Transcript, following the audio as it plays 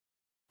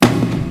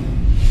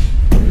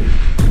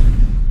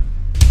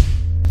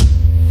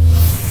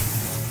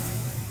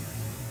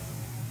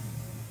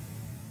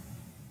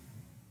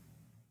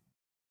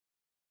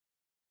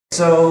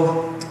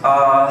so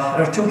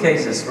there are two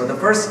cases. For the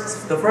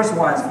first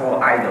one is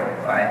for idle,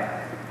 right?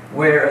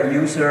 Where a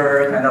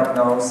user kind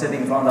of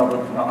sitting in front of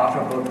an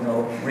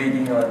ultrabook,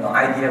 reading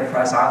IDF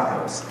press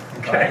articles.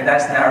 Okay. In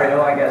that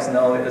scenario, I guess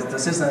the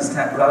system is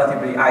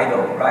relatively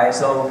idle, right?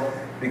 So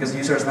because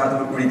user is not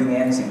really doing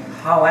anything.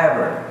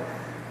 However,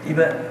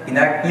 even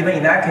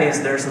in that case,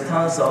 there's a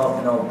tons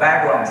of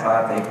background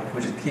traffic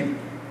which keep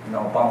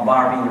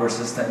bombarding your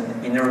system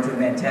in order to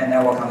maintain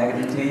network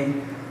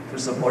connectivity, to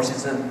support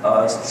system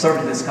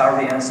service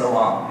discovery, and so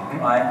on,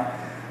 right?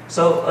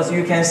 So as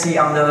you can see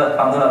on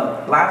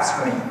the left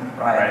screen,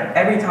 right?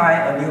 Every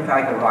time a new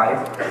packet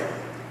arrives,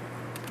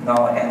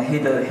 and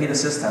hit the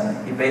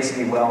system, it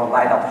basically will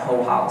light up the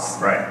whole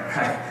house. Right.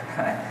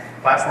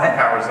 Platform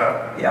powers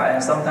up. Yeah,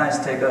 and sometimes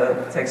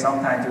take some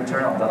time to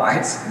turn on the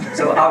lights.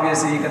 So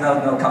obviously you're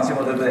gonna consume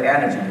a little bit of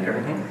energy here.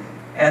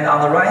 And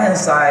on the right-hand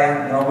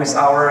side, with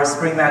our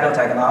Spring Meadow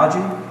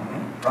technology,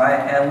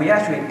 right? And we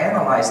actually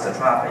analyze the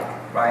traffic,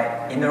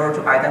 right, in order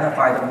to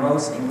identify the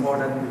most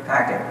important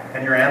packet.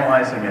 And you're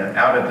analyzing it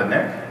out at the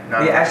NIC?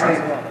 We actually,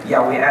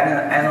 we're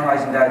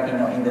analyzing that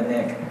in the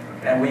NIC.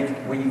 And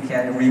we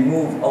can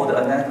remove all the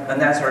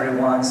unnecessary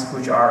ones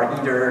which are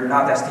either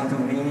not destined to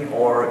be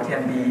or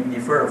can be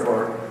deferred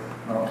for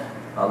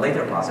a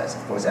later process,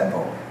 for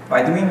example.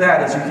 By doing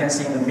that, as you can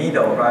see in the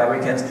middle, right, we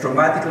can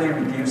dramatically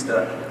reduce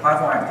the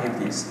platform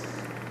activities,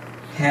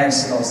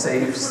 hence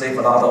save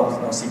a lot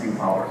of CPU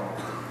power.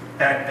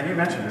 And you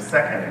mentioned the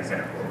second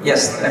example.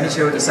 Yes, let me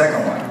show you the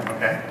second one.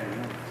 Okay.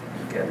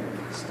 Get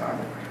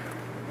started.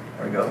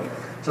 There we go.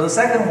 So the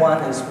second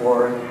one is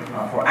for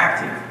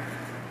active,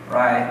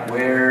 right,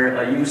 where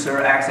a user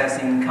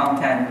accessing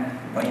content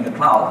in the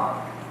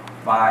cloud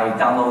by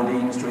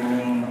downloading,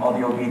 streaming,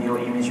 audio, video,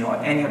 image, or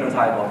any other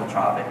type of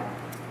traffic,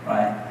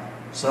 right?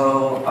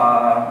 So,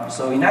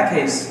 so in that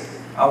case,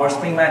 our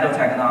Spring Meadow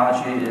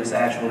technology is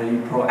actually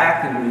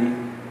proactively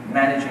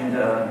managing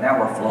the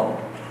network flow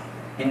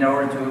in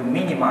order to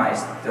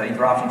minimize the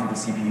interruption to the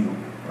CPU,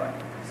 right?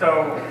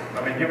 So,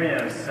 give me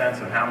a sense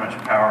of how much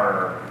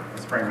power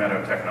the Spring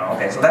Meadow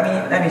technology. Okay, so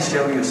let me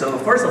show you. So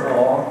first of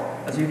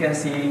all, as you can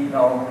see,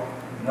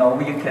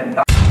 we can